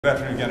Good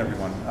afternoon again,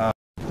 everyone.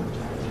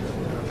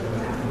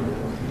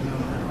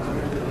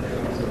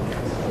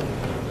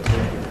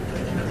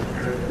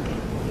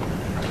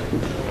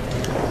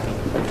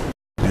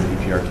 The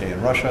PRK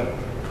in Russia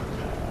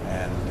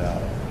and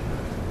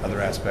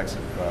other aspects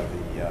of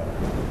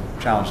the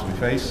challenges we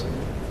face,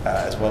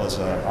 as well as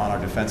on our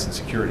defense and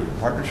security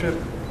partnership.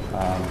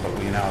 But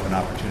we now have an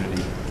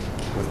opportunity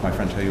with my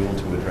friend Tae-yul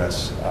to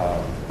address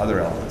other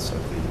elements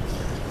of the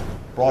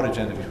broad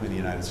agenda between the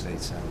United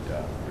States and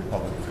the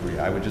Republic of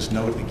Korea. I would just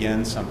note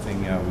again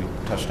something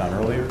we touched on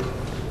earlier,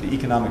 the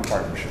economic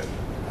partnership,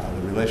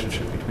 the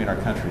relationship between our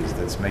countries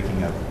that's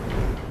making a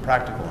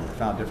practical and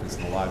profound difference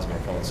in the lives of our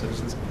fellow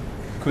citizens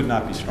could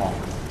not be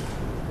stronger.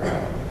 The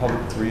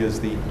Republic of Korea is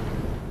the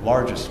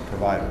largest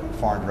provider of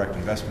foreign direct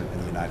investment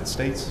in the United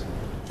States,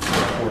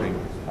 supporting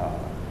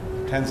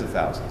tens of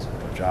thousands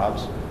of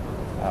jobs,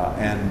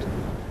 and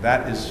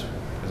that is,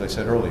 as I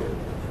said earlier,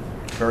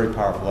 very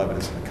powerful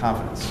evidence of the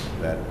confidence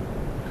that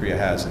Korea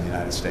has in the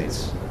United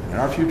States and in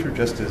our future,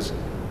 just as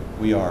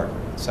we are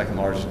the second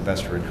largest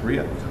investor in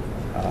Korea.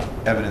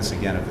 Evidence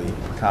again of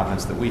the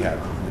confidence that we have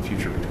in the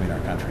future between our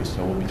countries.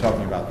 So we'll be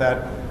talking about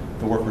that,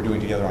 the work we're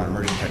doing together on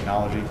emerging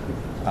technology,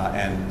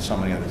 and so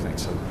many other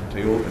things. So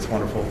Tae-yul, it's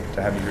wonderful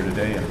to have you here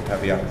today and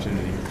have the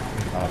opportunity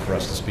for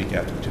us to speak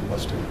after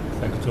 2+2.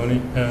 Thank you,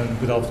 Tony, and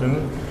good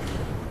afternoon.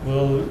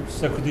 Well,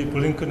 Secretary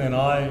Blinken and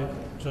I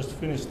just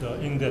finished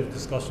in-depth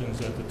discussions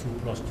at the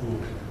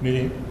 2+2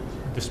 meeting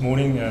this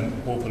morning and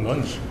over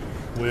lunch,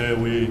 where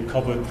we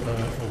covered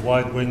a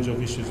wide range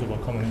of issues of our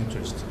common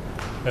interest.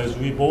 As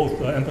we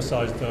both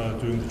emphasized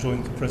during the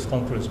joint press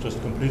conference just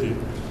completed,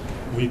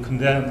 we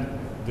condemn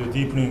the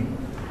deepening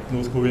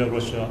North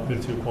Korea-Russia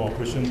military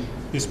cooperation,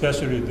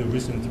 especially the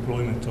recent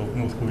deployment of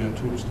North Korean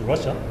troops to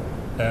Russia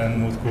and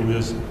North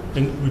Korea's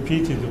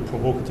repeated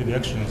provocative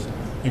actions,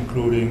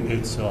 including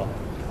its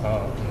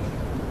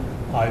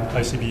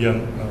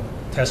ICBM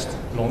test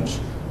launch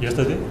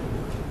yesterday.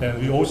 And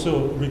we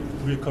also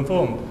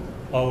reconfirmed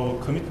our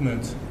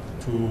commitment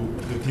to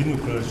the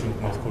denuclearization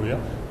of North Korea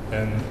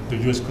and the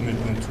U.S.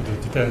 commitment to the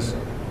defense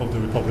of the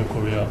Republic of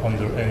Korea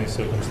under any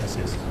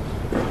circumstances.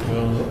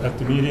 Well, at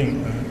the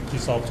meeting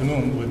this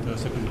afternoon with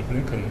Secretary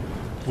Blinken,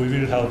 we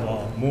will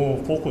have more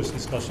focused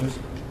discussions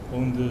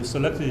on the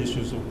selected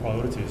issues of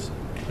priorities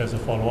as a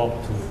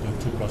follow-up to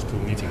the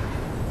 2+2 meeting.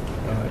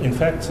 In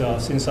fact,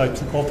 since I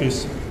took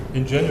office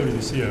in January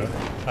this year,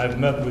 I've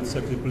met with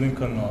Secretary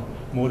Blinken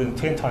more than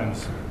 10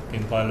 times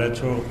in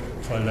bilateral,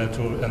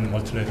 trilateral, and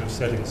multilateral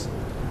settings.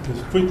 The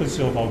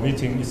frequency of our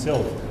meeting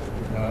itself,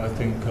 I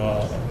think,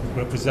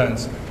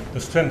 represents the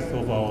strength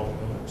of our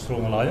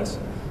strong alliance,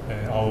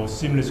 our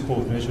seamless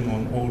coordination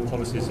on all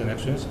policies and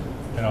actions,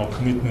 and our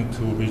commitment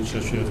to reach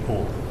a shared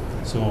goal.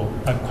 So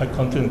I'm quite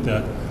confident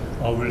that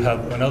we'll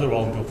have another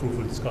round of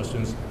fruitful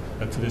discussions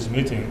at today's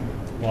meeting,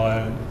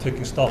 while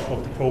taking stock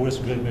of the progress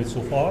we have made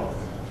so far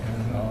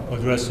and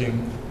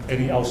addressing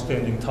any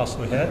outstanding tasks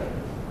ahead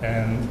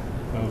and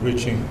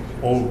reaching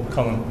all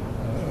common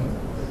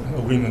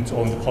agreements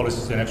on the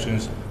policies and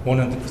actions,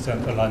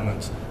 100%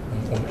 alignment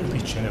on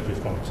each and every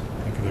front.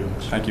 Thank you very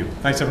much. Thank you.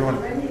 Thanks, everyone.